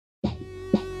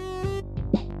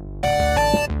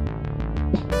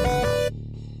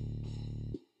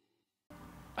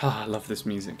Ah, I love this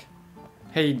music.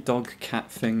 Hey, dog,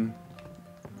 cat thing.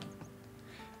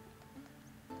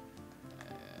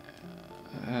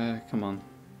 Come on.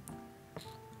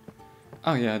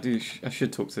 Oh yeah, I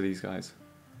should talk to these guys.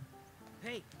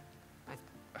 Hey,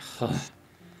 I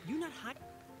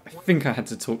think I had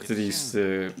to talk to these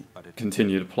to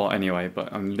continue the plot anyway,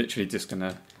 but I'm literally just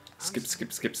gonna skip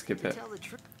it.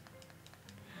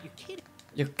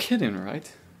 You're kidding,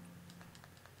 right?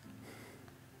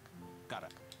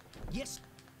 Yes.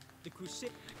 The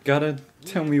crusade. Gotta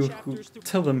tell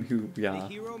them who we are.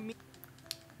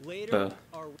 Later.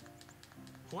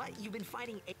 What? You've been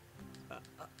fighting.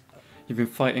 You've been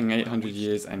fighting 800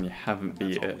 years and you haven't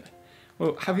beat it.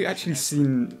 Well, have you actually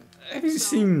seen? Have you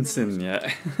seen Sin yet?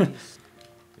 It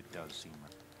does seem.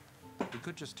 We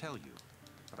could just tell you,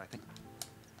 but I think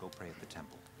go pray at the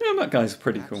temple. Yeah, that guy's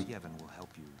pretty cool. Perhaps Yevon will help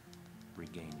you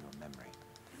regain your memory.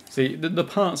 See, the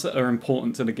parts that are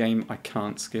important to the game I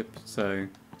can't skip. So,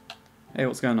 hey,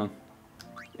 what's going on?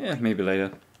 Yeah, maybe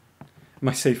later.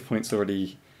 My save point's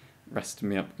already rested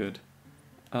me up good.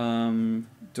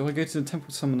 Do I go to the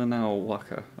Temple Summoner now or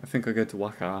Waka? I think I go to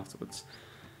Waka afterwards.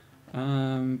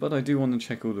 But I do want to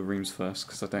check all the rooms first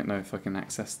because I don't know if I can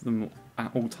access them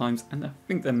at all times, and I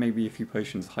think there may be a few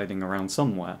potions hiding around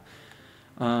somewhere.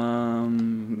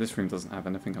 This room doesn't have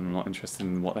anything. I'm not interested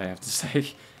in what they have to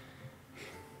say.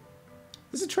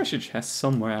 There's a treasure chest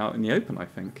somewhere out in the open, I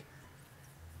think.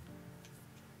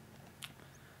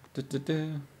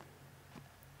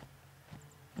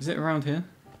 Is it around here?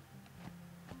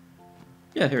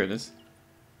 Yeah, here it is.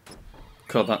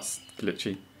 God, that's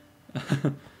glitchy.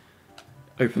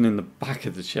 Open in the back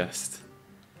of the chest.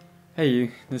 Hey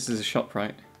you, this is a shop,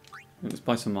 right? Let's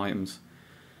buy some items.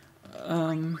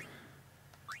 Let's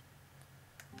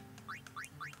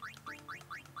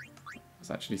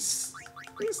actually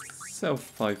sell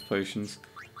 5 potions.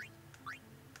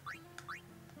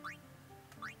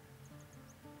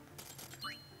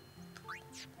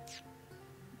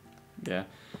 Yeah.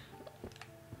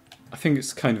 I think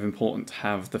it's kind of important to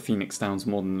have the Phoenix Downs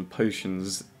more than the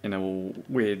potions in a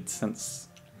weird sense.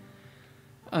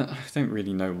 I don't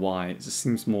really know why. It just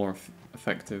seems more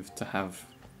effective to have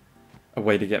a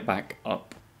way to get back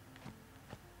up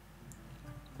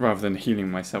rather than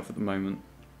healing myself at the moment.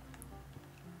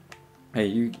 Hey,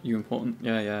 you important?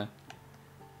 Yeah.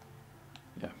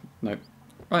 Yeah, no.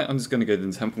 Right, I'm just going to go to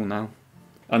the temple now.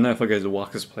 I know if I go to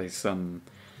Waka's place,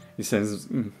 he says,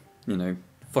 you know,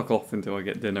 fuck off until I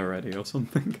get dinner ready or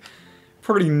something.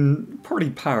 Probably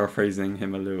paraphrasing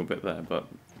him a little bit there, but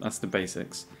that's the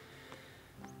basics.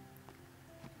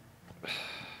 God.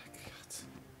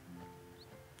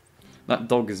 That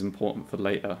dog is important for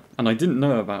later, and I didn't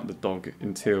know about the dog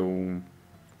until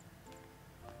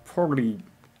probably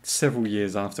several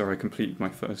years after I completed my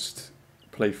first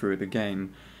playthrough of the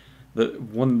game, that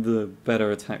one of the better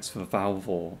attacks for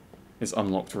Valvor is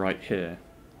unlocked right here.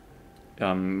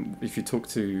 If you talk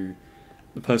to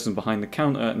the person behind the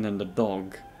counter and then the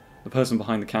dog, the person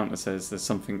behind the counter says there's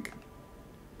something,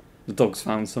 the dog's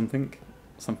found something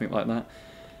like that.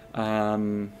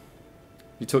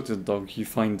 You talk to the dog, you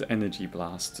find Energy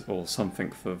Blast or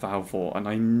something for Valvor, and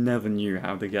I never knew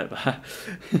how to get that.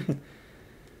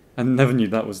 I never knew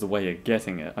that was the way of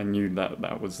getting it. I knew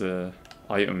that was a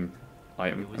item,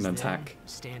 an attack.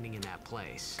 Standing in that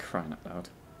place. Crying out loud.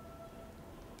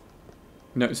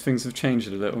 Notice things have changed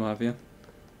a little, have you?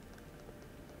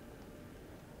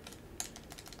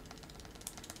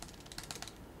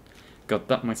 God,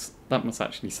 that must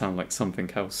actually sound like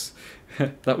something else.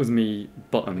 That was me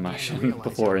button mashing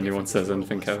before anyone says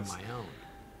anything else.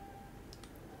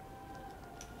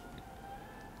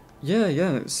 Yeah,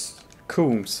 it's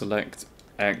cool. Select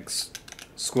X,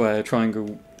 square,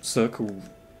 triangle, circle,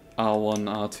 R1,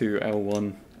 R2,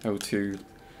 L1, L2,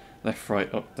 left,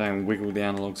 right, up, down, wiggle the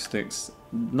analog sticks.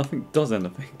 Nothing does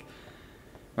anything.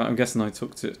 Right, I'm guessing I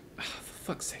took to... For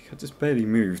fuck's sake, I just barely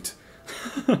moved.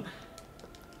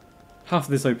 Half of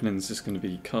this opening is just going to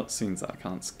be cutscenes that I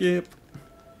can't skip.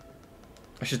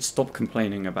 I should stop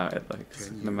complaining about it though, because I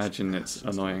can imagine it's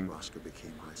annoying.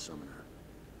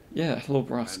 Yeah, Lord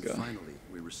Braska. And finally,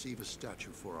 we receive a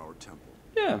statue for our temple.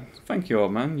 Yeah, thank you,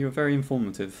 old man. You were very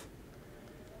informative.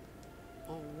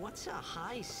 Oh, what's a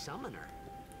high summoner?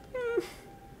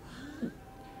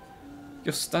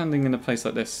 You're standing in a place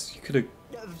like this. You could have.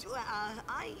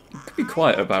 You could be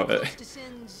quiet about it.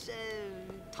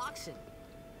 Toxin.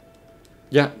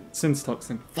 Yeah, Sin's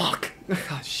toxin. Fuck.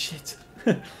 Oh, shit.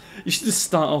 You should just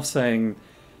start off saying.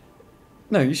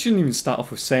 No, you shouldn't even start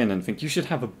off with saying anything. You should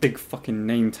have a big fucking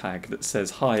name tag that says,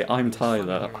 "Hi, I'm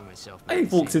Tyler. I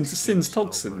walked into Sin's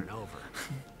toxin."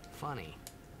 Funny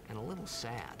and a little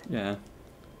sad. Yeah.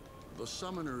 The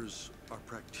summoners are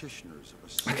practitioners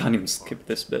of a I can't even sacred skip art,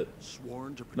 this bit.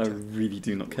 sworn to I protect really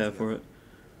do not care for it.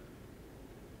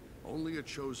 Only a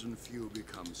chosen few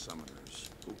become summoners,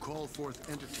 who call forth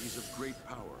entities of great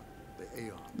power, the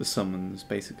Aeons. The summons,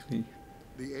 basically.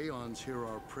 The Aeons hear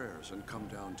our prayers and come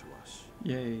down to us.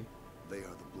 Yay. They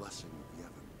are the blessing of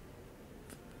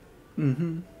Yevon.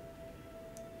 Mm-hmm.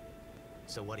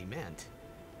 So what he meant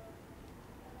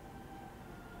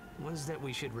was that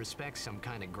we should respect some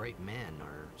kind of great men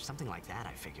or something like that,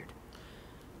 I figured.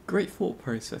 Great thought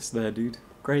process there, dude.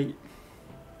 Great.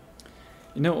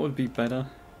 You know what would be better?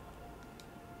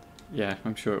 Yeah,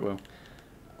 I'm sure it will.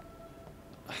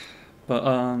 But,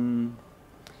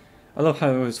 I love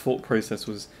how his thought process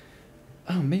was,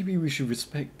 oh, maybe we should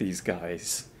respect these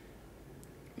guys.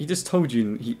 He just told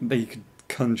you they could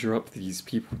conjure up these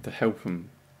people to help him.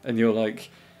 And you're like,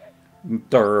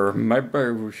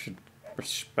 maybe we should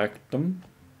respect them.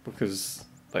 Because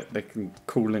like they can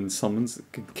call in summons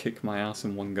that can kick my ass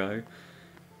in one go.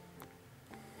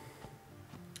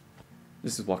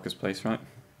 This is Walker's place, right?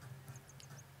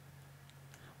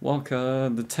 Walker,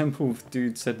 the temple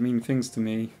dude said mean things to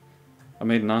me. I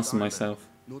made an ass of myself.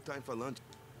 No time for lunch.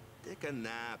 Take a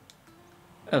nap.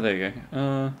 Oh, there you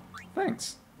go.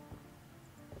 Thanks.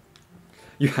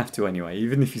 You have to anyway,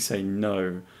 even if you say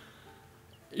no,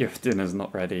 if dinner's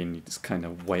not ready and you just kind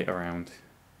of wait around.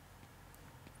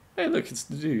 Hey, look, it's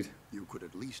the dude. You could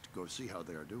at least go see how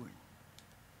they are doing.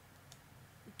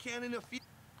 Can't interfere.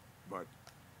 But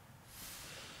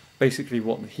Basically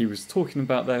what he was talking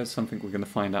about there is something we're going to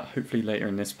find out hopefully later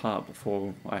in this part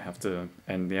before I have to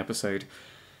end the episode.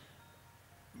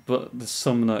 But the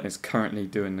summoner is currently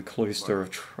doing the cloister of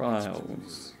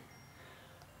trials.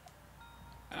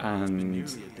 And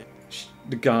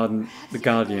the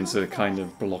guardians are kind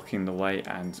of blocking the way,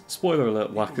 and spoiler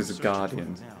alert, Wakker's a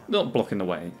guardian. Not blocking the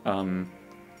way,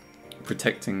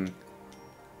 protecting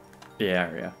the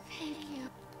area.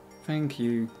 Thank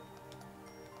you.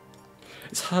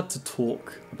 It's hard to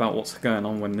talk about what's going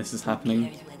on when this is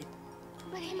happening.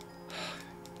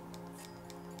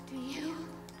 Do you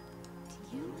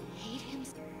hate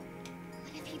him?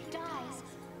 But if he dies,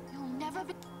 you'll never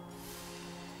be...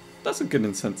 That's a good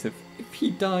incentive. If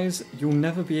he dies, you'll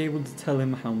never be able to tell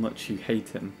him how much you hate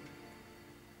him.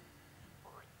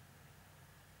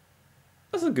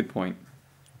 That's a good point.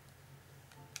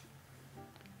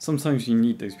 Sometimes you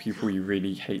need those people you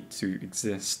really hate to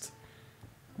exist,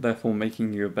 therefore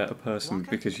making you a better person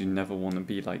because you never want to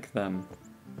be like them.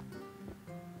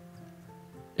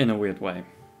 In a weird way,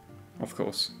 of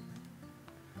course.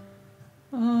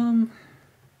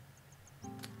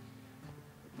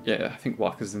 Yeah, I think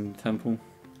Wakker's in the temple.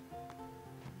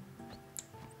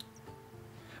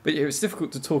 But yeah, it's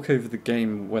difficult to talk over the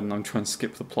game when I'm trying to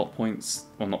skip the plot points.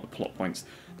 Well, not the plot points.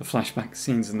 The flashback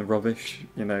scenes and the rubbish,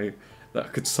 you know, that I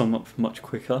could sum up much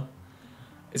quicker.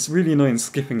 It's really annoying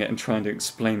skipping it and trying to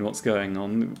explain what's going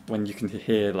on when you can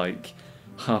hear, like,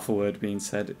 half a word being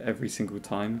said every single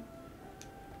time.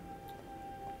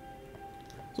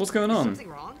 So what's going on? Something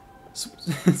wrong?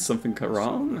 Something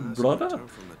wrong, brother?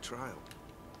 From the trial.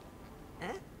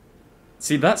 Eh?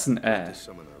 See, that's an air. The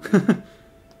summoner.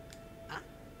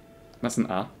 That's an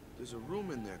A. There's a room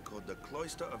in there called the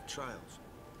Cloister of Trials.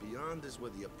 Beyond is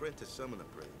where the apprentice summoner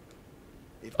prayed.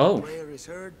 If Oh. the prayer is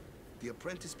heard, the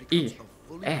apprentice becomes E. a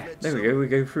fully Eh, fledged there we summoner. go, we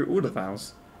go through all the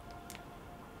vowels.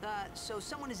 So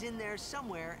someone is in there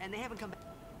somewhere and they haven't come back.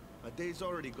 A day's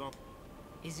already gone.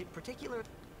 Is it particular?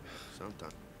 Sometime.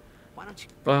 Why don't you...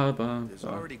 Blah, blah, There's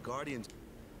blah. already guardians.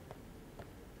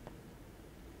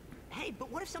 Hey, but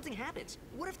what if something happens?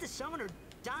 What if the summoner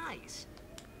dies?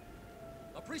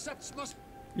 the precepts must...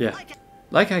 Yeah,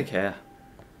 like I care.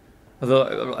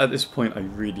 Although at this point I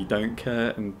really don't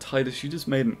care, and Titus, you just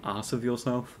made an ass of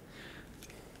yourself.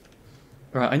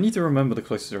 Right, I need to remember the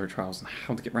cloister of trials and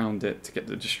how to get around it to get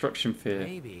the destruction fear.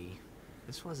 Maybe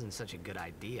this wasn't such a good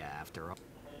idea after all.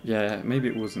 Yeah, maybe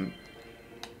it wasn't.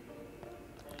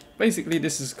 Basically,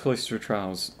 this is cloister of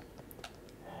trials.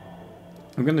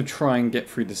 I'm going to try and get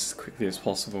through this as quickly as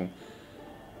possible,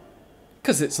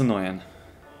 because it's annoying.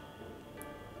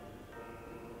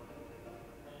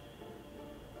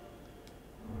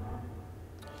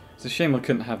 It's a shame I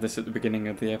couldn't have this at the beginning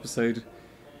of the episode,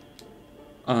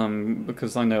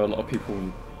 because I know a lot of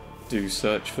people do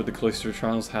search for the cloister of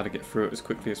trials, how to get through it as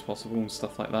quickly as possible and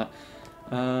stuff like that.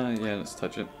 Yeah, let's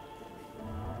touch it.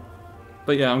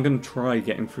 But yeah, I'm going to try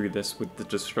getting through this with the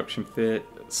destruction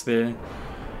sphere.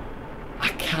 I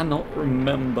cannot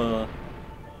remember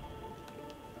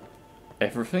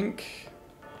everything.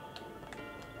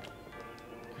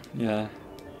 Yeah.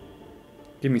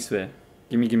 Gimme sphere.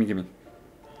 Gimme.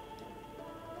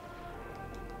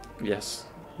 Yes.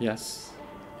 Yes.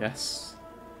 Yes.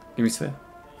 Give me sphere.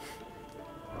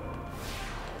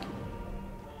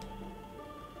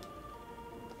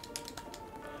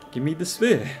 Give me the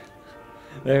sphere.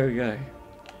 There we go.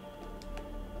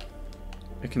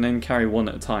 It can then carry one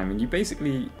at a time, and you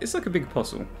basically, it's like a big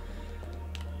puzzle.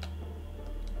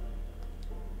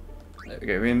 There we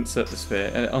go, we insert the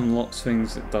sphere, and it unlocks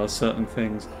things, it does certain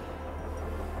things.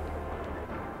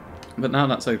 But now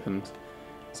that's opened,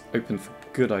 it's open for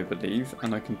good, I believe,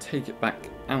 and I can take it back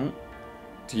out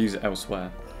to use it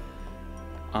elsewhere.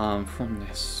 From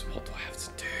this, what do I have to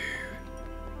do?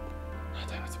 I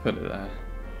don't have to put it there.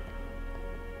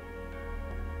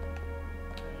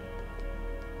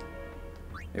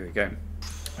 Here we go.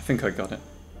 I think I got it.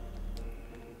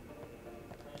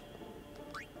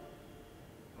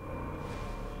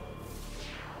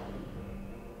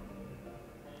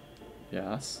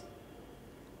 Yes.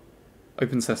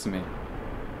 Open sesame.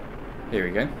 Here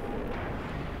we go.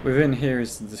 Within here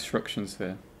is the destruction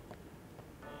sphere.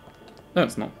 No,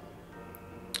 it's not.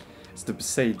 It's the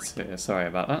Besaid sphere. Sorry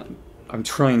about that. I'm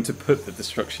trying to put the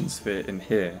destruction sphere in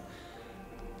here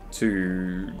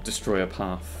to destroy a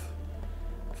path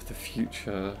for the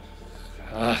future.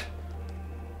 I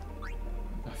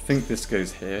think this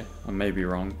goes here. I may be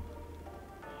wrong.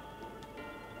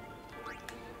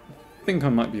 I think I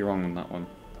might be wrong on that one.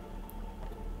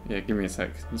 Yeah, give me a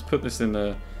sec. Let's put this in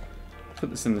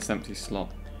this empty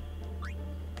slot.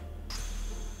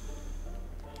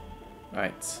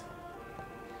 Right.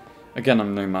 Again,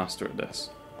 I'm no master at this.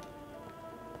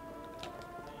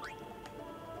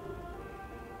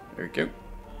 There we go.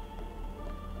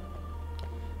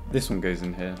 This one goes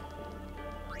in here.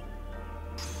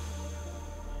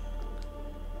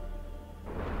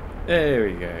 There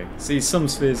we go. See, some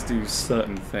spheres do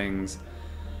certain things.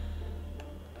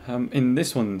 In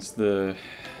this one's the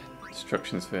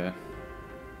destruction sphere.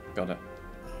 Got it.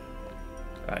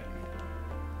 Right.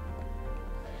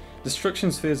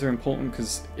 Destruction spheres are important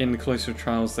because in the cloister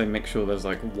trials they make sure there's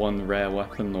like one rare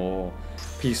weapon or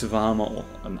piece of armor or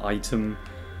an item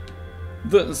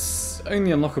that's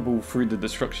only unlockable through the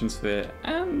destruction sphere,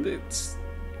 and it's,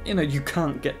 you know, you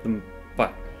can't get them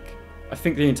back. I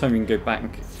think the only time you can go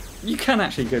back, you can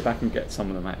actually go back and get some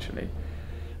of them actually,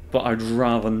 but I'd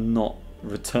rather not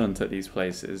return to these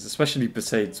places, especially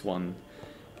Besaid's one,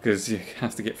 because you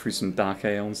have to get through some dark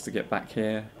aeons to get back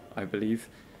here, I believe.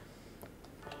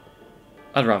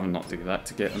 I'd rather not do that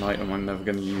to get an item I'm never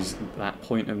going to use at that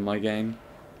point in my game.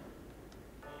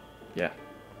 Yeah.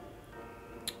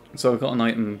 So I've got an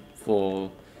item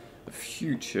for the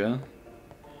future.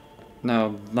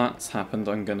 Now that's happened,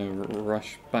 I'm going to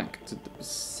rush back to the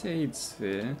Besaid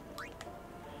sphere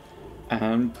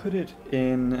and put it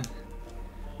in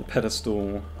the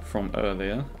pedestal from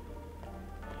earlier.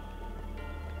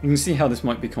 You can see how this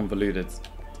might be convoluted.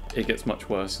 It gets much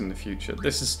worse in the future.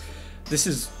 This is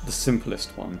the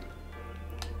simplest one.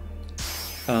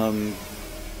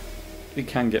 It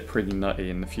can get pretty nutty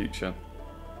in the future.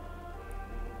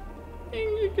 And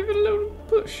you give it a little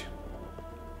push.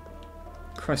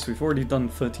 Christ, we've already done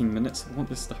 13 minutes. I want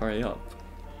this to hurry up.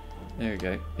 There we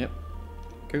go. Yep.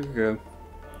 Go, go, go.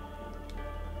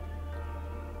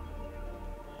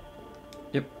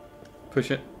 Yep.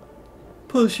 Push it.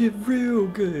 Push it real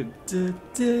good.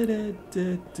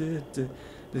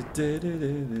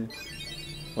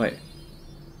 Wait.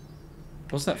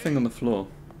 What's that thing on the floor?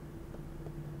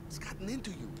 It's gotten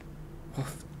into you.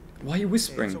 Why are you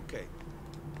whispering? Hey, it's okay.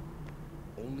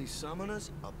 Only summoners,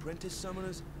 apprentice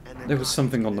summoners, and There was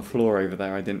something on the floor over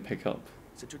there I didn't pick up.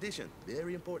 It's a tradition,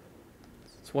 very important.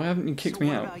 So why haven't you kicked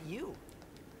me out? What about you?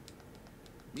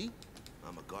 Me?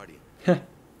 I'm a guardian.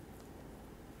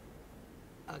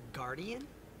 A guardian?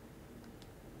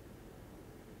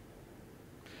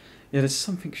 Yeah, there's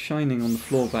something shining on the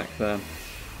floor back there.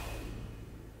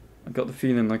 I got the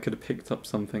feeling I could have picked up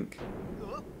something.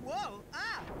 Whoa,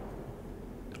 ah!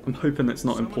 I'm hoping it's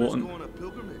not Summoners important. go on a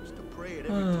pilgrimage to pray at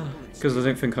every temple in Because I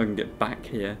don't think I can get back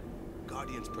here.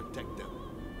 Guardians protect them.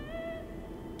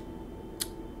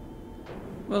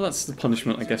 Well, that's the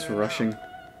punishment, I guess, for rushing.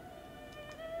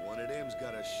 One of them's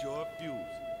got a sure fuse,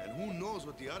 and who knows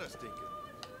what the other's thinking.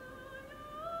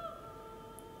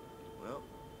 Well,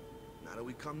 now that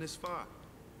we come this far,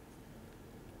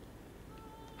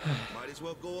 might as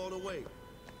well go all the way.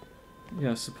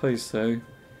 Yeah, I suppose so.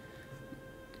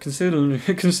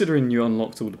 Considering you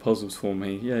unlocked all the puzzles for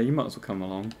me, yeah, you might as well come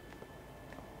along.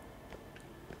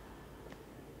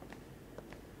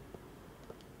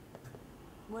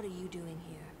 What are you doing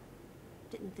here?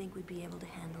 Didn't think we'd be able to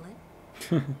handle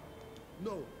it.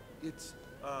 No, it's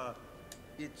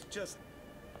just...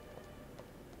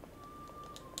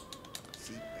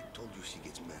 See, I told you she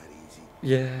gets mad easy.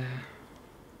 Yeah.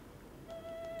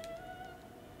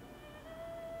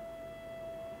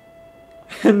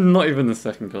 Not even a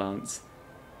second glance.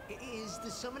 Is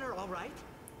the summoner all right?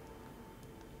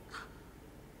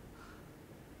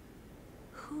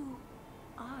 Who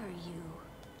are you?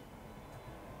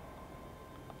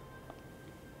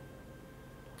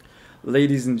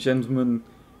 Ladies and gentlemen,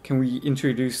 can we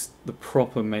introduce the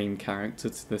proper main character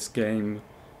to this game,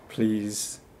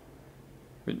 please?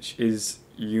 Which is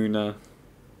Yuna.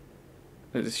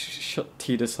 Let's shut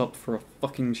Tidus up for a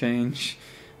fucking change.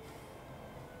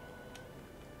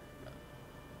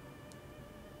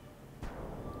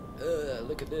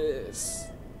 Look at this.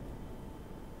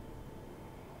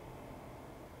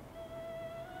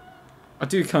 I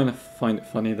do kind of find it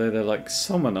funny though, they're like,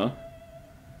 summoner?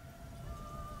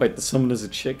 Wait, the summoner's a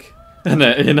chick? And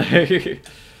you know.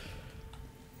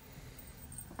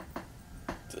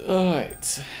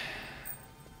 Alright.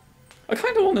 I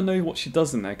kind of want to know what she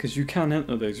does in there, because you can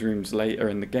enter those rooms later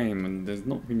in the game and there's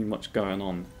not really much going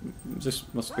on. It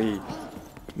just must be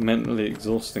mentally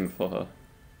exhausting for her.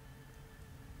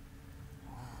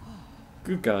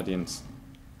 Good Guardians.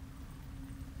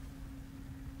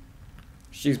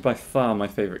 She's by far my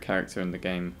favourite character in the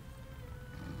game.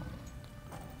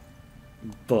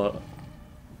 But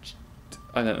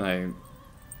I don't know.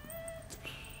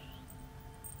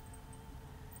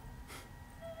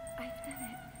 I've done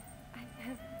it. I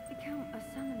have become a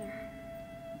summoner.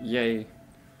 Yay.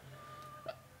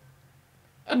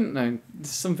 I don't know. There's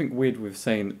something weird with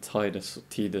saying that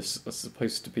Tidus are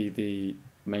supposed to be the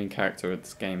main character of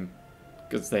this game.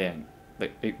 Because they ain't.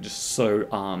 They just so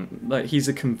aren't. Like, he's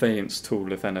a conveyance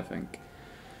tool, if anything.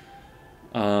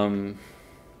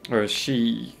 Whereas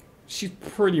she's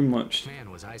pretty much...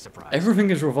 Man, was I surprised.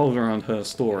 Everything is revolved around her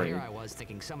story. Here I was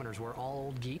thinking summoners were all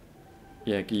old geek.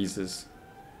 Yeah, geezers.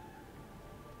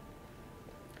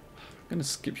 I'm gonna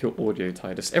skip your audio,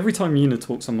 Tidus. Every time Yuna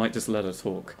talks, I might just let her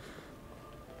talk.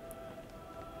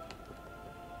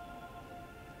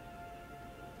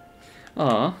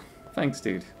 Ah, thanks,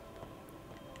 dude.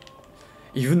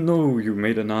 Even though you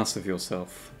made an ass of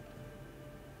yourself,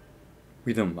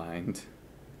 we don't mind.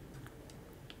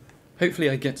 Hopefully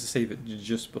I get to save it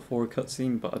just before a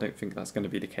cutscene, but I don't think that's going to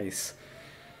be the case.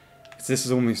 Because this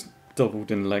is almost doubled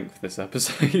in length, this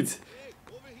episode.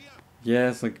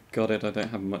 Yes, I got it. I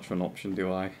don't have much of an option,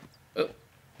 do I?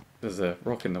 There's a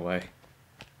rock in the way.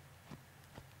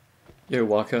 Yo,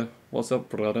 Waka. What's up,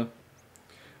 brother?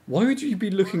 Why would you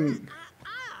be looking...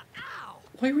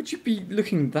 Why would you be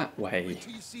looking that way? Wait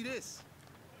till you see this.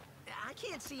 I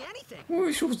can't see anything. What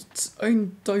was your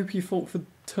own dopey fault for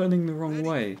turning the wrong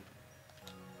way?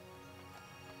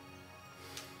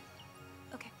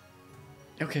 Okay.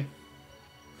 Okay.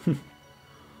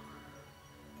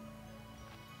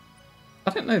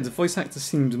 I don't know, the voice actor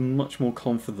seemed much more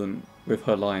confident with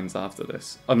her lines after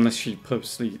this. Unless she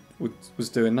purposely was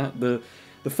doing that. The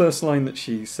first line that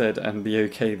she said and the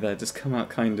okay there just come out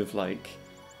kind of like...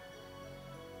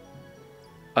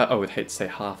 I would hate to say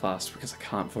half-assed because I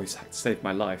can't voice act to save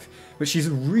my life, but she's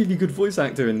a really good voice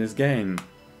actor in this game.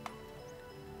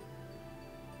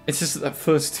 It's just that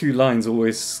first two lines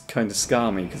always kind of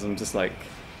scar me because I'm just like,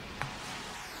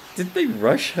 did they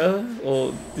rush her,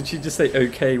 or did she just say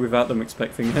okay without them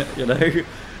expecting it, you know?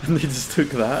 And they just took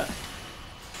that.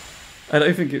 I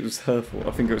don't think it was her fault,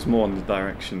 I think it was more on the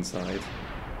direction side.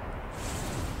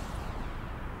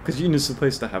 Because Yuna's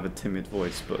supposed to have a timid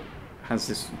voice, but has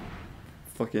this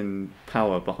fucking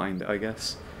power behind it, I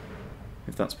guess,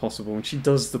 if that's possible, and she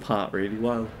does the part really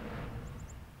well.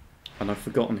 And I've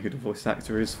forgotten who the voice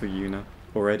actor is for Yuna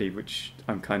already, which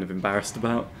I'm kind of embarrassed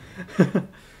about.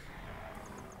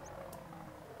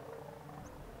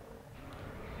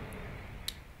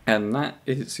 And that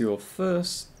is your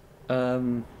first,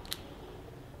 I'm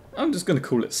just going to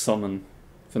call it summon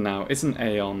for now. It's an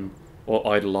Aeon, or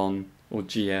Eidolon, or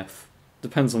GF,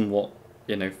 depends on what,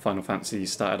 you know, Final Fantasy you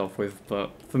started off with,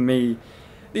 but for me,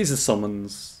 these are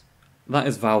summons. That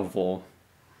is Valvor.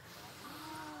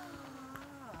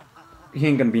 He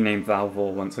ain't gonna be named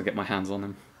Valvor once I get my hands on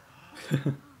him.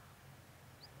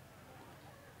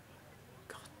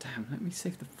 God damn, let me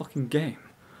save the fucking game.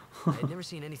 I'd never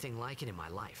seen anything like it in my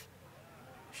life.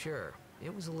 Sure,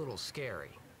 it was a little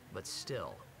scary, but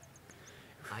still,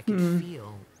 I could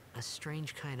feel a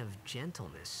strange kind of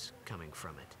gentleness coming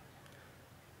from it.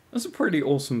 That's a pretty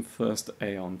awesome first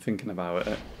Aeon, thinking about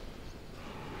it.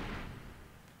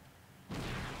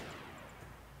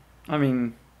 I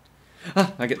mean...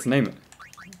 I get to name it.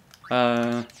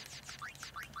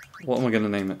 What am I going to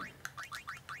name it?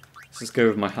 Let's just go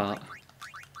with my heart.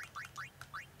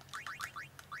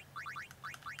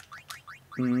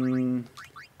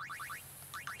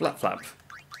 Flap flap.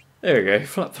 There we go,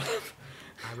 flap flap.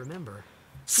 I remember.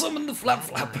 Summon the flap that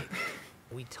flap. night,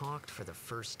 we talked for the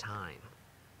first time.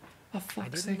 Oh, I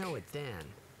fuck's didn't sake. know it then,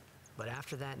 but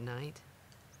after that night,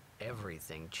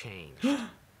 everything changed.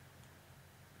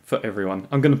 For everyone.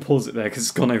 I'm going to pause it there because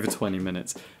it's gone over 20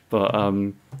 minutes. But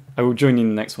I will join you in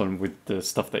the next one with the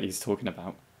stuff that he's talking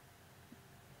about.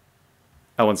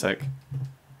 Oh, one sec.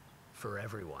 For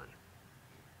everyone.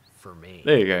 For me.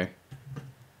 There you go.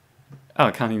 Oh,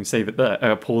 I can't even save it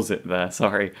there. Pause it there,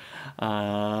 sorry.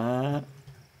 Pause.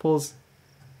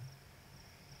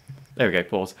 There we go,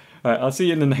 pause. Alright, I'll see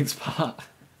you in the next part.